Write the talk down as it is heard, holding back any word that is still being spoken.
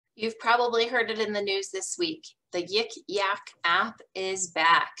You've probably heard it in the news this week. The Yik Yak app is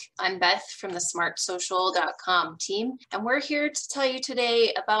back. I'm Beth from the smartsocial.com team, and we're here to tell you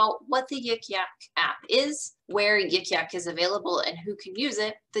today about what the Yik Yak app is, where Yik Yak is available and who can use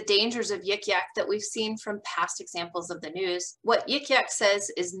it, the dangers of Yik Yak that we've seen from past examples of the news, what Yik Yak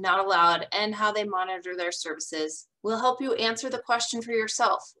says is not allowed, and how they monitor their services. We'll help you answer the question for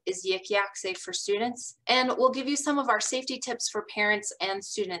yourself. Is Yik Yak safe for students? And we'll give you some of our safety tips for parents and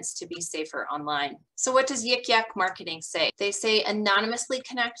students to be safer online. So what does Yik Yak marketing say? They say anonymously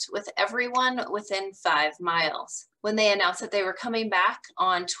connect with everyone within 5 miles. When they announced that they were coming back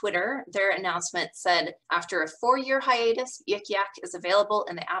on Twitter, their announcement said, after a 4-year hiatus, Yik Yak is available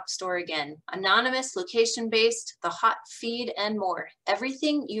in the App Store again. Anonymous, location-based, the hot feed, and more.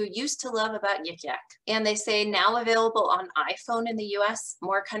 Everything you used to love about Yik Yak. And they say now available on iPhone in the US,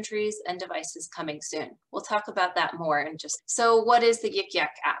 more countries and devices coming soon. We'll talk about that more in just. So what is the Yik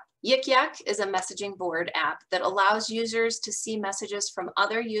Yak app? Yik Yak is a messaging board app that allows users to see messages from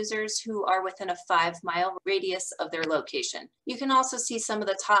other users who are within a 5-mile radius of their location. You can also see some of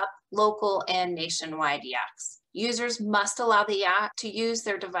the top local and nationwide yaks. Users must allow the app to use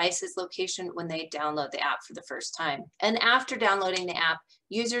their device's location when they download the app for the first time. And after downloading the app,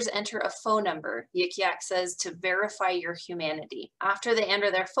 users enter a phone number, Yik Yak says, to verify your humanity. After they enter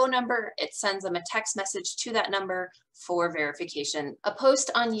their phone number, it sends them a text message to that number for verification. A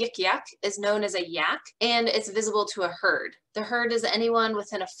post on Yik Yak is known as a yak, and it's visible to a herd. The herd is anyone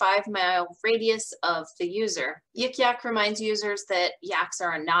within a 5-mile radius of the user. Yik Yak reminds users that yaks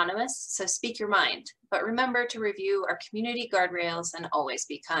are anonymous, so speak your mind. But remember to review our community guardrails and always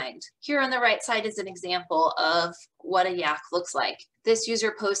be kind. Here on the right side is an example of what a yak looks like. This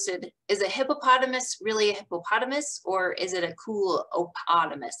user posted, is a hippopotamus really a hippopotamus, or is it a cool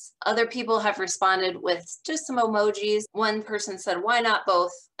opotamus? Other people have responded with just some emojis. One person said, why not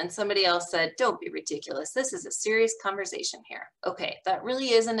both? And somebody else said, don't be ridiculous. This is a serious conversation here. Okay, that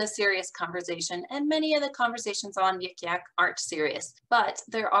really isn't a serious conversation, and many of the conversations on Yik Yak aren't serious, but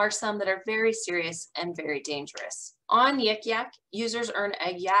there are some that are very serious and very dangerous. On Yik Yak, users earn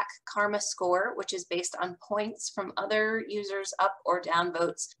a Yak Karma score, which is based on points from other users' up or down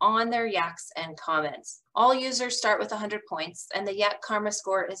votes on their yaks and comments. All users start with 100 points, and the Yak Karma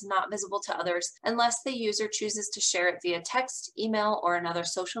score is not visible to others unless the user chooses to share it via text, email, or another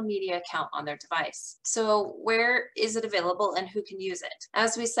social media account on their device. So where is it available and who can use it?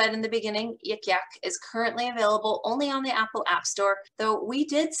 As we said in the beginning, Yik Yak is currently available only on the Apple App Store, though we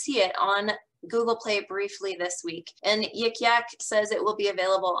did see it on Google Play briefly this week, and Yik Yak says it will be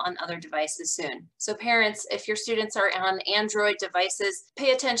available on other devices soon. So parents, if your students are on Android devices,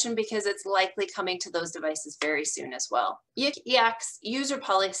 pay attention because it's likely coming to those devices very soon as well. Yik Yak's user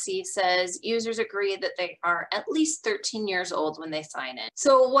policy says users agree that they are at least 13 years old when they sign in.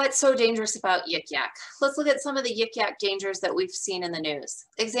 So what's so dangerous about Yik Yak? Let's look at some of the Yik Yak dangers that we've seen in the news.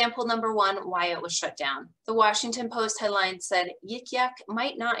 Example number 1, why it was shut down. The Washington Post headline said, Yik Yak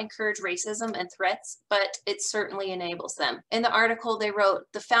might not encourage racism and threats, but it certainly enables them. In the article, they wrote,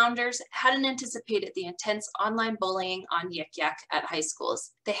 the founders hadn't anticipated the intense online bullying on Yik Yak at high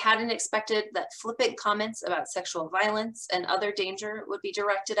schools. They hadn't expected that flippant comments about sexual violence and other danger would be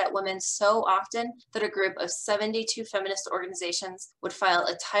directed at women so often that a group of 72 feminist organizations would file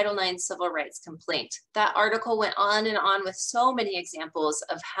a Title IX civil rights complaint. That article went on and on with so many examples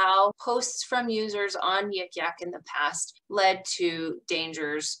of how posts from users on Yik Yak in the past led to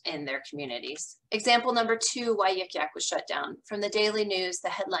dangers in their communities. Example number 2, why Yik Yak was shut down. From the Daily News, the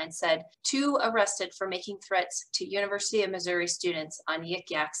headline said, 2 arrested for making threats to University of Missouri students on Yik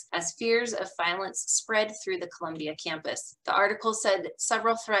Yaks as fears of violence spread through the Columbia campus. The article said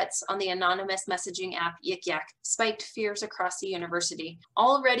several threats on the anonymous messaging app Yik Yak spiked fears across the university,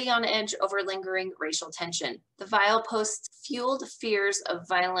 already on edge over lingering racial tension. The vile posts fueled fears of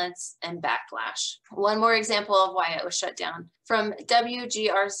violence and backlash. One more example of why it was shut down. From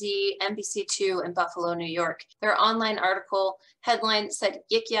WGRZ, NBC2 in Buffalo, New York. Their online article headline said,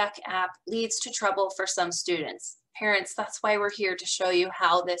 Yik Yak app leads to trouble for some students. Parents, that's why we're here to show you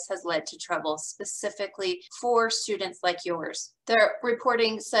how this has led to trouble specifically for students like yours. Their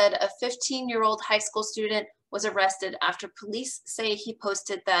reporting said a 15-year-old high school student was arrested after police say he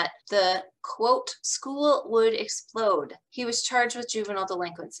posted that the, quote, school would explode. He was charged with juvenile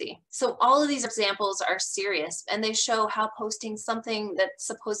delinquency. So all of these examples are serious, and they show how posting something that's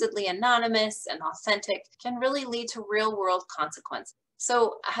supposedly anonymous and authentic can really lead to real-world consequences.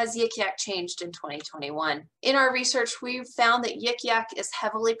 So has Yik Yak changed in 2021? In our research, we've found that Yik Yak is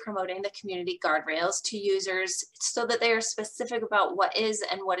heavily promoting the community guardrails to users so that they are specific about what is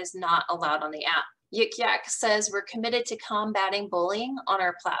and what is not allowed on the app. Yik Yak says we're committed to combating bullying on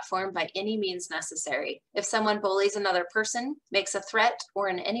our platform by any means necessary. If someone bullies another person, makes a threat, or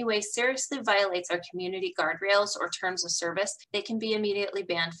in any way seriously violates our community guardrails or terms of service, they can be immediately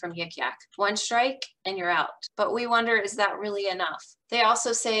banned from Yik Yak. One strike and you're out. But we wonder, is that really enough? They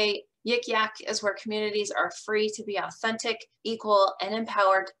also say Yik Yak is where communities are free to be authentic, equal, and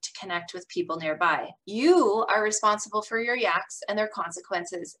empowered to connect with people nearby. You are responsible for your yaks and their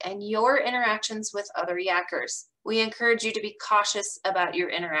consequences and your interactions with other yakkers. We encourage you to be cautious about your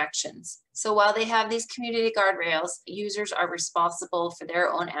interactions. So while they have these community guardrails, users are responsible for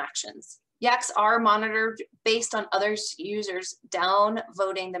their own actions. Yaks are monitored based on other users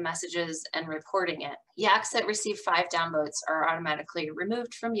downvoting the messages and reporting it. Yaks that receive 5 downvotes are automatically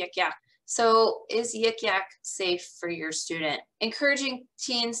removed from Yik Yak. So is Yik Yak safe for your student? Encouraging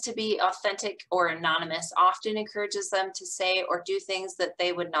teens to be authentic or anonymous often encourages them to say or do things that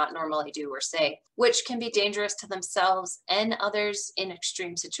they would not normally do or say, which can be dangerous to themselves and others in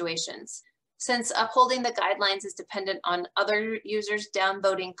extreme situations. Since upholding the guidelines is dependent on other users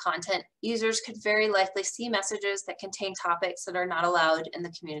downvoting content, users could very likely see messages that contain topics that are not allowed in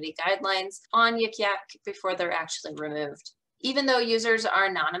the community guidelines on Yik Yak before they're actually removed. Even though users are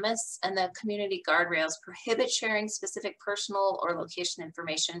anonymous and the community guardrails prohibit sharing specific personal or location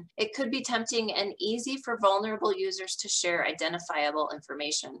information, it could be tempting and easy for vulnerable users to share identifiable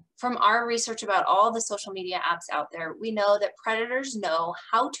information. From our research about all the social media apps out there, we know that predators know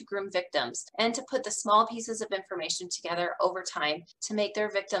how to groom victims and to put the small pieces of information together over time to make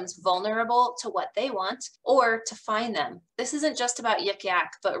their victims vulnerable to what they want or to find them. This isn't just about Yik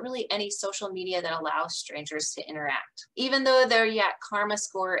Yak, but really any social media that allows strangers to interact. Even though their Yak Karma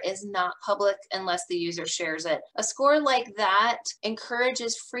score is not public unless the user shares it, a score like that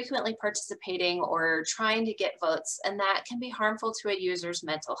encourages frequently participating or trying to get votes, and that can be harmful to a user's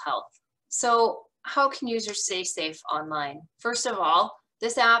mental health. So how can users stay safe online? First of all,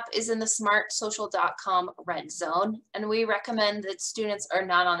 this app is in the smartsocial.com red zone, and we recommend that students are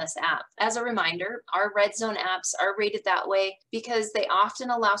not on this app. As a reminder, our red zone apps are rated that way because they often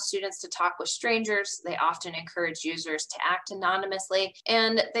allow students to talk with strangers, they often encourage users to act anonymously,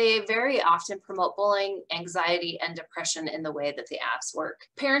 and they very often promote bullying, anxiety, and depression in the way that the apps work.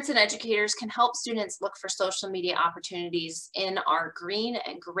 Parents and educators can help students look for social media opportunities in our green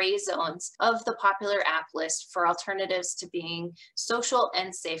and gray zones of the popular app list for alternatives to being social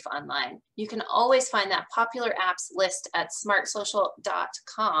and safe online. You can always find that popular apps list at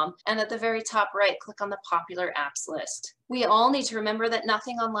smartsocial.com, and at the very top right, click on the popular apps list. We all need to remember that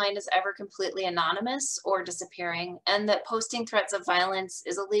nothing online is ever completely anonymous or disappearing, and that posting threats of violence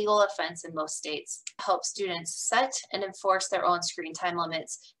is a legal offense in most states. Help students set and enforce their own screen time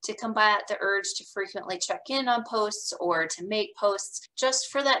limits to combat the urge to frequently check in on posts or to make posts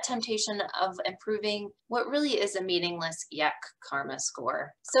just for that temptation of improving what really is a meaningless Yak Karma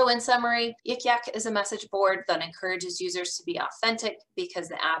score. So in summary, Yik Yak is a message board that encourages users to be authentic because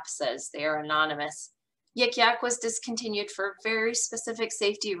the app says they are anonymous. Yik Yak was discontinued for very specific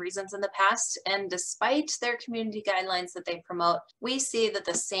safety reasons in the past, and despite their community guidelines that they promote, we see that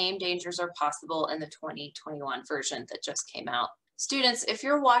the same dangers are possible in the 2021 version that just came out. Students, if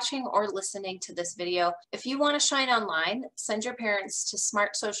you're watching or listening to this video, if you want to shine online, send your parents to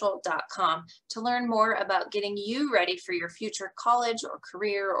smartsocial.com to learn more about getting you ready for your future college or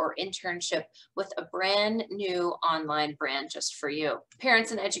career or internship with a brand new online brand just for you. Parents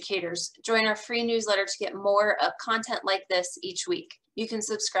and educators, join our free newsletter to get more of content like this each week. You can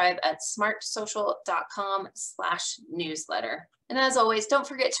subscribe at smartsocial.com/newsletter. And as always, don't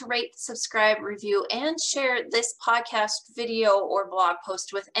forget to rate, subscribe, review, and share this podcast, video, or blog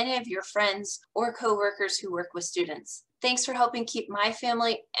post with any of your friends or coworkers who work with students. Thanks for helping keep my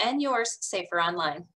family and yours safer online.